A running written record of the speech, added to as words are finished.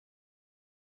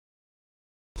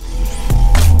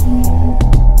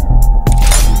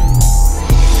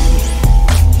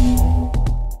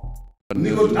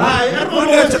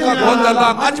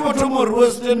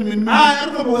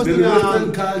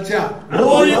Western culture.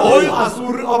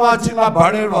 Asuri obatinga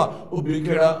barelwa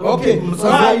ubikira. Okay.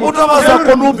 Utavasa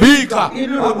kunubika.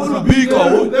 Kunubika.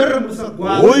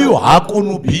 Oyu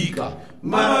hakunubika.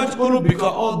 Mara kunubika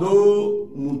although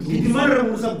Mara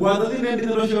musa guarda di nende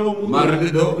dello shero mundo. Mara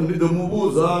nido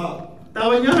mubuza.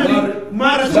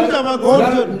 Mara suka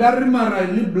magonjo. Ndari mara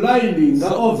ni blinding.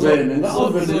 Nga oven ni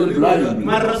blinding.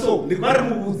 Mara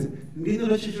mubuzi. Ndino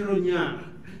lo shero nya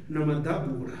na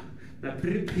madabura na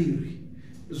prepiri.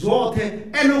 Zote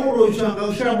eno shanga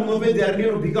ushara muno vede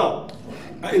arnero bika.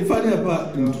 Ifanye hapa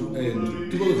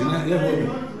tuko zina yapo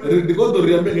ndikondo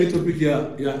riambe ngai topic ya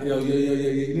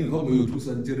ini ngombe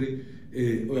yotusa njiri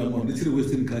oya mo nditsiri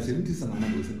western culture ndisana na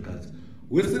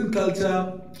western culture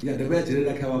ya ndebe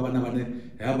jerera kha bana bane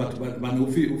ya bathu bana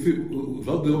ufi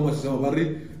zwa ḓo vha tsha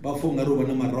bari ba fonga ro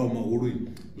bana marawo mahulu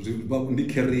ndi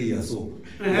career so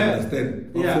understand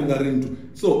ba fonga rintu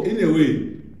so in a way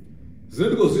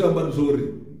zendiko ziyamba sorry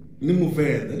ni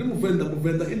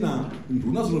muvenda ina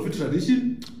unazo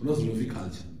tradition unazo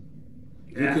culture.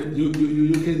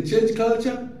 You can change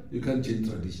culture, you can change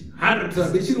tradition.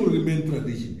 Tradition will remain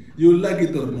tradition. You like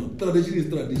it or not. Tradition is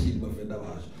tradition.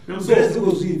 So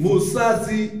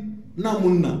musazi na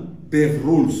munna they have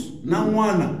roles. Na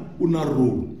mwana una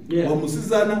role. Wa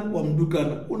musizana wa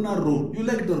mdukana una role. You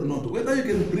like it or not. Whether you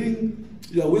can bring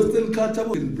your Western culture,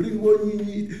 you can bring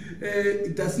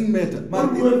it doesn't matter.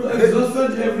 But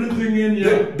exhausted everything in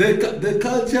here. The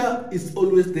culture is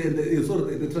always there.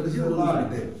 The tradition is always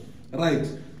there. Right.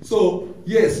 So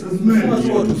yes, that's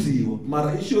what to see.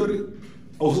 Mara Ishori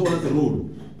also has a role.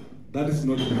 That is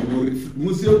not the glory.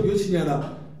 Museo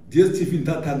Yoshinyana, DSTV in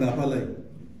Tatanga Palai.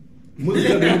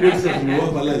 Museo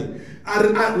Palai.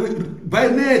 By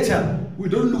nature, we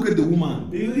don't look at the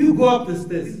woman. You go up the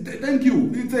stairs. Thank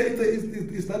you.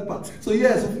 It's that part. So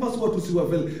yes, of course, what to see. Well,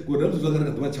 go down to the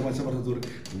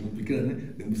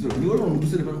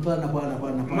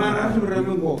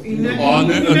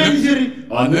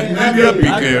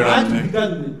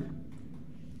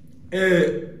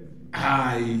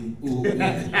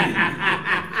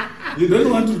you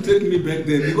don't want to take me back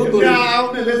there. You go to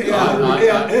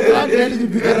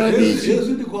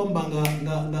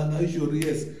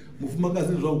yes.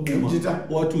 Mufumakadzi zvakuma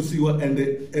watusiwa and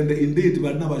indeed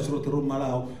vana vachirotero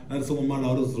malao narisongo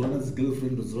malao rozirona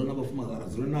girlfriend rozirona vafumakara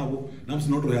rozirona navo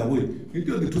namusinoto yavo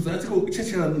ndio ndituza achiko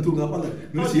kuchechera ntunga pala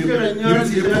pro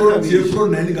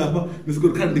 9 ngapa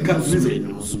nisikori kana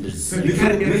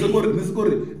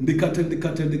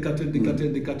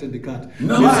ndikate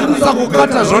namusa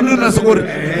kukata zvone nasikori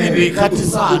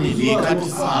ndikatisani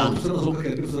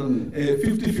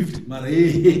 50-50 mara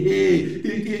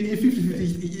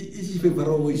 50-50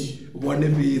 favor wish one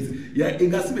piece ya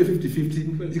ingasibe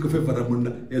 50-50 iko favor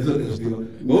munda yazo rezviwa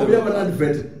ngoba yabana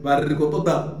advert vari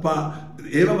rikotoda pa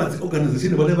eva vats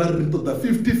organization vane vari ritoda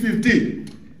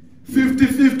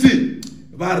 50-50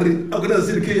 vari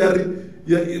organization ke yari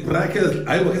ya brackets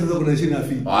ayi wakasa organization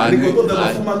afi rikotoda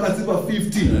vafumakadzi pa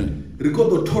 50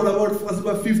 rikodo thola vafumakadzi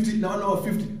pa 50 na vana va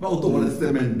 50 va utobona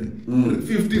statement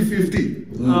 50-50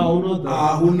 una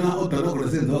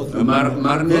organization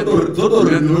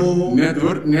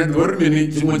network mini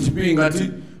chimwe chipinga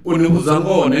ti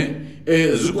unibuzangone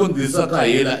zvikonzisa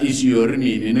kahela issue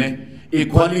rinini ne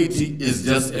equality is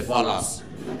just a fallacy.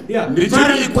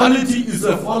 Equality is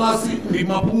a fallacy ndi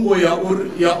mapungo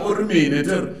ya urmene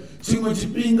ter chimwe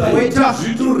chipinga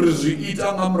zvituri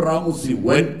zviita ngamuramusi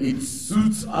when it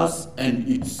suits us and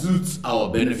it suits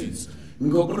our benefits.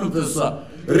 Ngokunopesa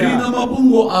rina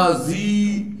mapungo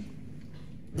azi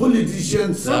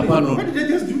politicians apano. What did they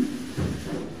just do?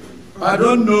 I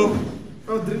don't know.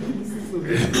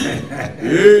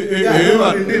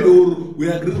 We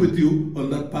agree with you on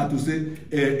that part to say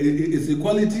it's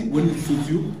equality when it suits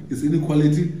you, it's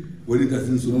inequality when it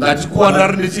doesn't suit you. That's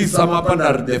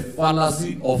the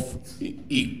fallacy of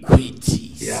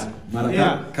equity. Yeah.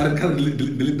 Currently,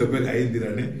 the back I ended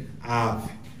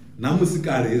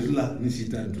Namusikare is la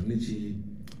Nishitan to Nichi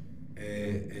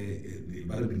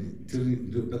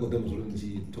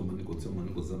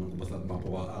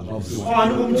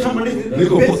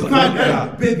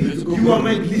you are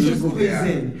my delicious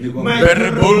poison.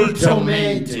 Bearable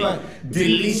tomato,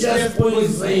 delicious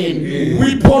poison,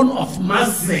 weapon of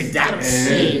mass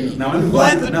seduction.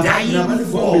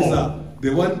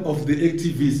 The one of the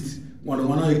activists. One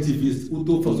activist who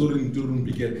told for Zorin Durun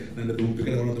Picket and the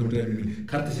Picket on the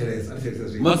Carteshes,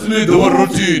 Masne the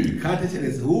routine.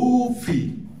 Carteshes, who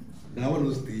fee. Now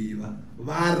was the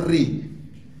Vari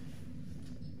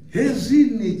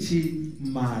Hezinichi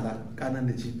Mara,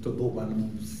 Kananichi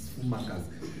Todoban Mufumakadzi.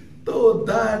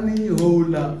 todani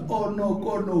hola ono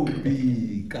kono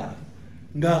bika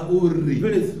ngauri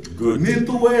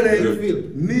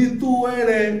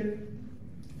nituwele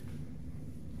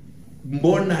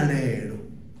mbonalelo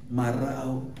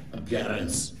marao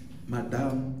appearance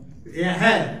madam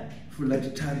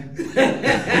Fulatitari.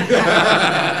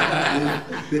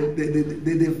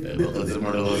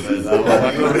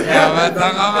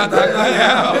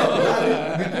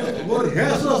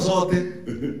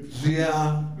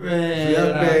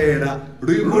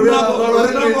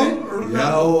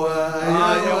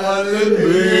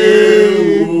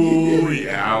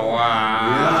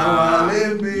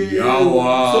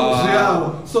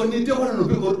 So ni te wana no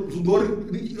biko ngori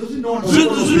no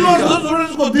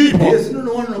yes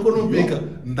no wana no kono bika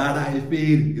ndara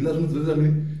iferi ila zvinzvesa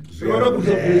mini zvora kuti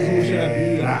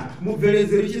zvishira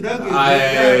mubveledzeri chidake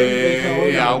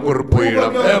ya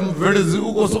kurpoira mubveledzi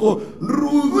uko soko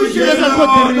rukushesa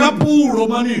kwa pulo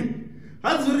mani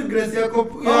hazuri grace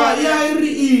yako ya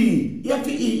iri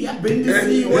yati ya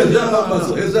bendisi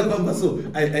eza bambaso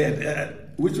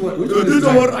which one is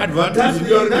more advantage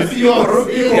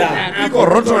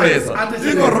ikorotolesa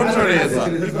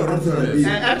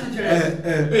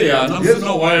yeah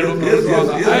no why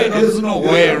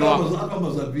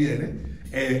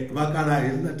vakala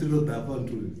isina tinodhapa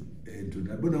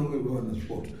ndabona wana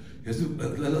sport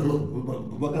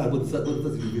vakala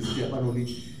university apanoni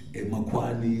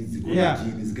makwani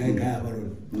dzikolojini zikaigaya apanoni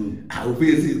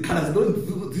aupesi kana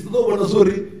dzinoona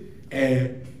sori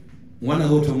mwana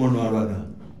gotomono arwana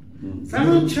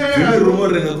sanochera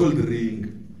rumorenga cold ring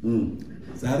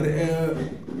zari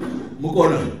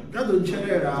mukona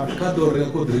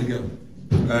kadorrenga cold ring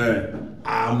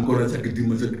mukona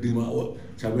chakidima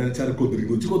chavera chari cold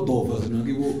ring chikodhova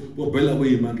zvinange vobhela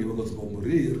voimange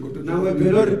vakotsikomuri nawe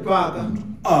bhelo ripaka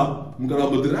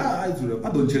mukarambodiri aizura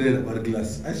adoncherera vari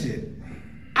glasi ashera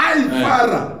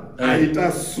aifara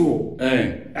aita so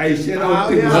aishera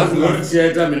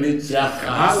uchiita mini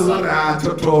chaka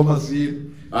totoma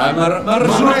zvinhu Okay.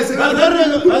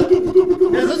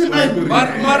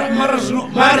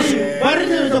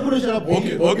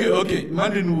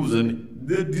 Mandinuzani,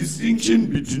 the distinction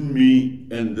between me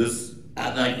and this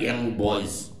other young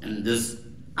boys and this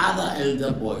other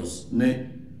elder boys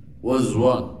was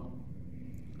one.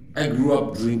 I grew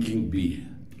up drinking beer.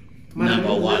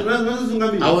 Number one.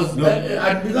 I was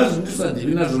because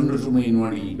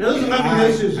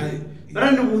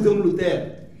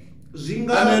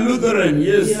I'm a Lutheran,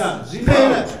 yes.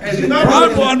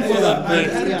 Proud one for that.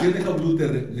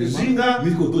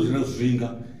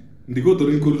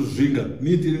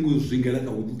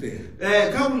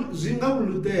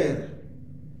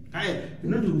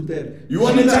 You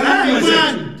want to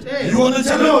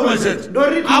challenge my set?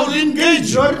 I will engage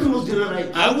you.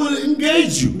 I will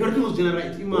engage you.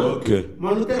 Okay.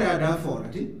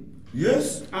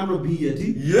 Yes. I'm not be yet.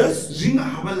 Yes. Zinga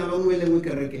habala bangwele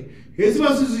mwekereke. Hezi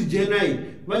basuzi jenai.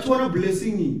 Bachi wana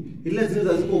blessing. Ila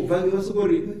zineza ziko vangi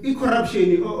wasukori.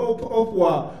 I-corruption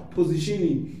opwa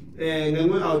positioning.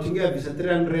 Ngangwe outing ya visa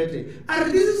 300.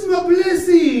 This is my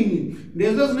blessing.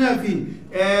 Ndezo zinafi.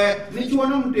 Nichi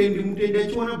wana mtendi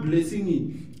achi wana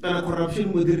blessing. Kana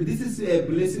corruption whether this is a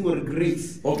blessing or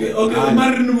grace. Okay.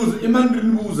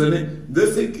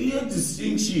 There's a clear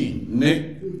distinction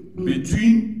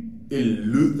between a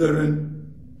Lutheran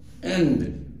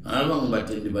and along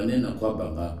batendi banena kwa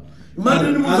banga.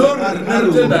 Martin Muzor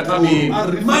come in.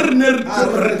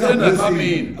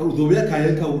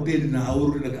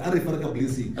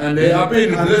 And they are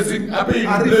paying blessing. I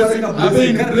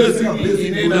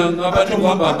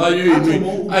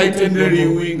tender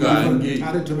you wing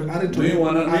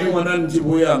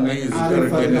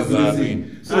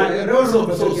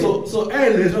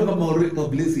so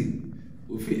blessing.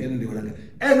 Ufi ene ndiwalanga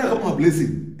ena kama blessing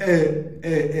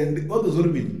and what does it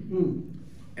mean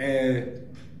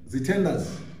zitenders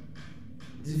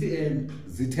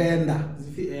zitenda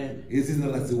ezi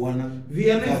zinaziwana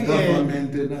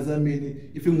government nazamini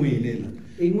ifimwinela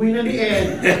ingwina ni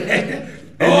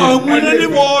mwina ni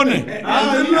bone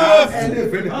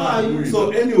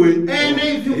so anyway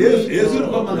yes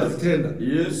kama zitenda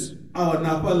yes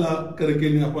napala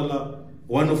kerekeni napala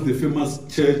one of the famous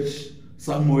church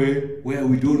somewhere where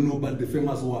we don't know but the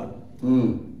famous one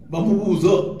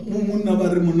bamubuzo mumuna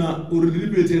bari muna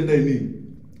urilibetenda ini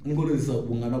ngorisa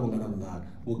bungana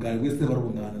bugai wese bari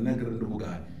bungana nakrendo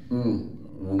bugai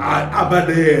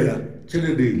abadela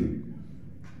chenedela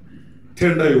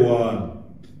tenda iwan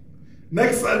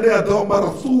next Sunday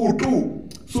atomba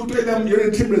sutu ina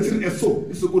mjere timbre tiri eso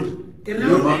isukuri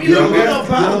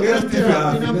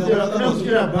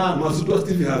masutu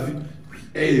Steve Harvey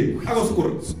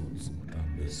akasukuri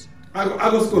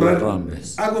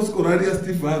Agoskoraria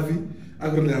Steve Harvey,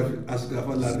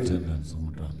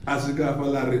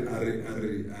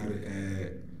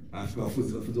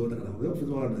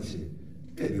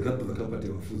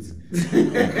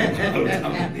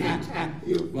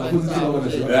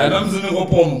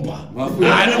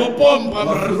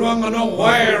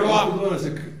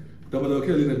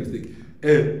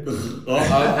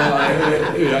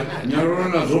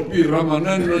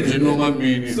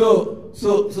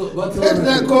 So what's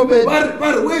that comment? But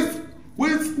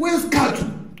where's Katu?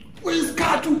 Where's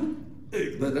Katu?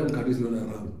 Hey, that damn Katu is not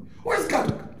around. Where's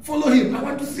Katu? Follow him. I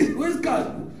want to see. Where's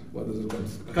Katu? What does it come to?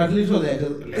 Katu is not there.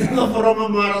 It's not for a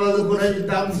mara that the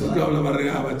dance.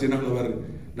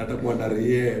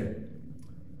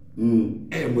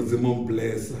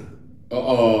 Bless.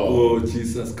 Oh,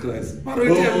 Jesus Christ. Those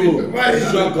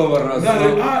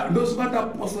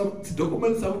matter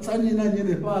documents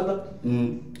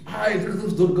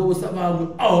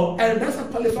oh, and that's a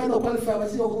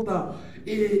qualifier.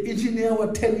 Engineer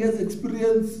with 10 years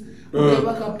experience.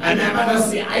 And never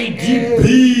see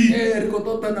IDP.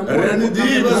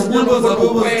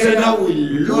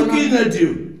 Looking at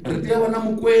you.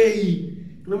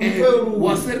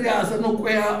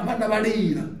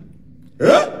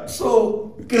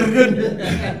 So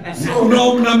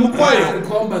no, Namukwaya.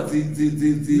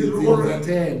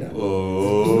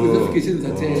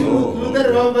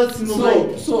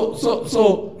 So,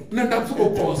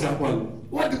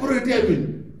 what do you tell me?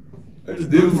 It's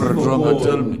different from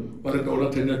tell me. But it's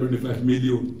all 25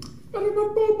 million. 20.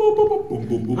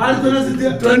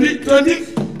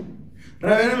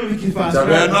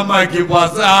 Ravena Mikey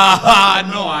was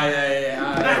no,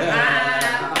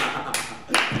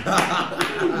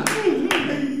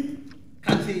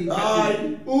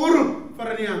 Uru,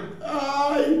 Faranian.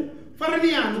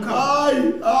 Faranian,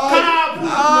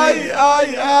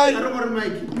 I don't want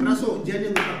Mike. Naso,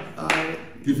 Jenny.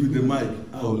 Give me the mic,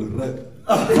 I will rap.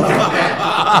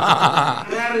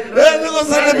 Let's go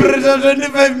celebrate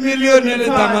 25 million in the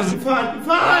time.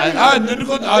 I didn't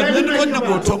go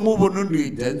to move on to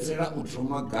dance. I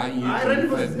ready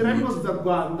for the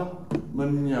Guanda.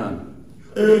 Manian.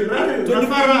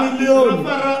 25 million.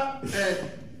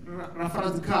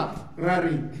 Reference cap,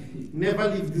 Rari. Never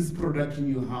leave this product in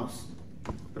your house.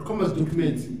 The commerce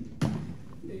documents.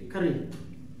 Karim.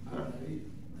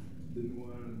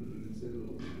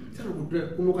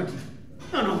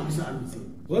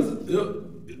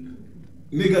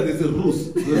 Nigga, there's a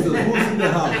rules. There's a rules in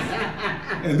the house.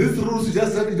 And this rules you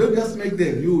don't just make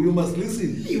them. You must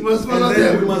listen. You must follow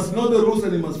them. You must know the rules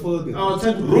and you must follow them.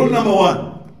 Rule number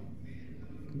 1.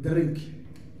 Drink.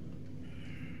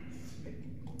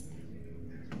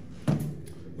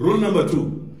 Rule number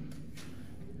 2.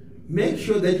 Make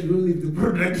sure that you don't leave the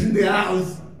product in the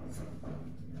house.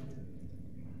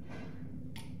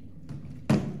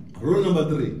 Rule number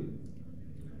 3.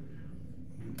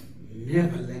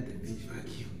 Never let the bitch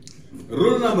vacuum.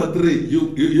 Rule number 3.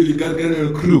 You can't get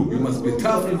a crew. You must be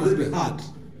tough. You must be hard.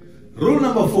 Rule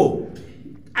number 4.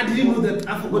 I didn't know that.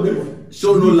 I forgot the one.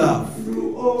 Show no love.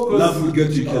 Love will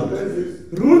get you killed.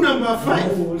 Rule number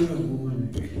 5.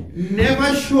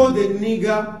 Never show the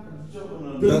nigga.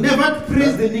 Never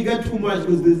praise the nigga too much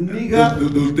because this nigga.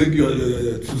 They'll think you're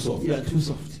too soft. Yeah, too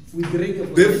soft. We drink for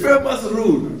the famous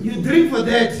rule. You drink for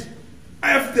that.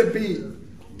 F the B.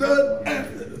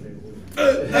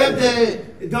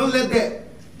 Don't let the.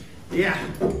 Yeah.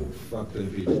 Fuck the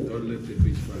bitch. Don't let the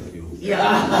bitch fuck you.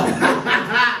 Yeah.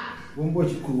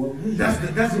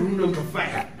 That's rule number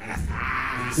 5.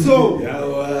 So.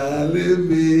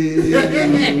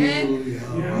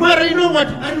 Mara, you know what?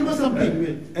 I know something,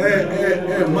 man.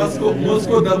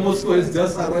 Moscow has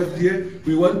just arrived here.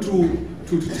 We want to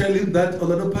tell him that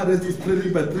Orlando Pirates is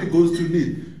playing by 3 goals to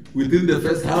nil within the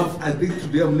first half. I think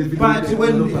today I'm leaving. But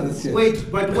when it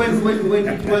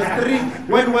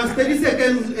was 30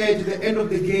 seconds to the end of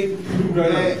the game,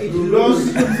 it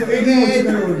lost.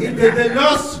 They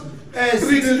lost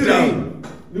 6-3.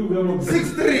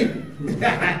 6-3.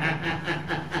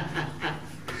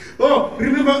 Oh,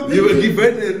 remember you were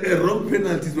given a wrong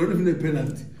penalty. It's not even a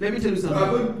penalty. Let me tell you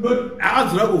something. But I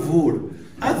was not fool.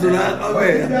 It doesn't matter.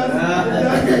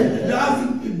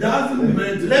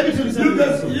 Let me tell you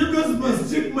something. You guys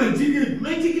must check my ticket.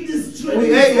 My ticket is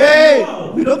straight. Hey!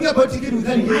 We don't care about ticket. We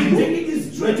can't my ticket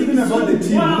is straight. We're talking about the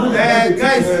team.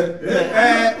 Guys,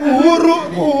 Uhuru,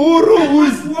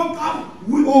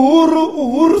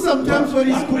 Uhuru sometimes when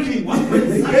he's cooking,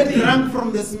 he get drunk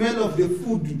from the smell of the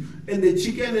food and the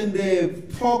chicken and the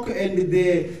pork and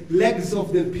the legs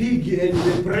of the pig and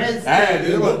the breast.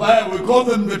 We call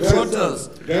them the trotters.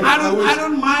 I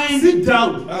don't mind. Sit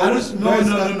down. No,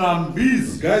 I'm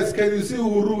busy. Guys, can you see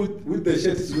Uhuru with the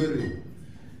shirt he's wearing?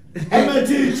 I'm a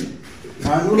teacher.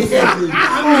 I'm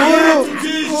here to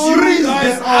teach you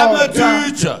guys. I'm a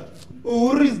teacher.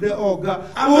 Uhuru is the ogre.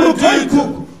 Uhuru,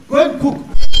 go and cook.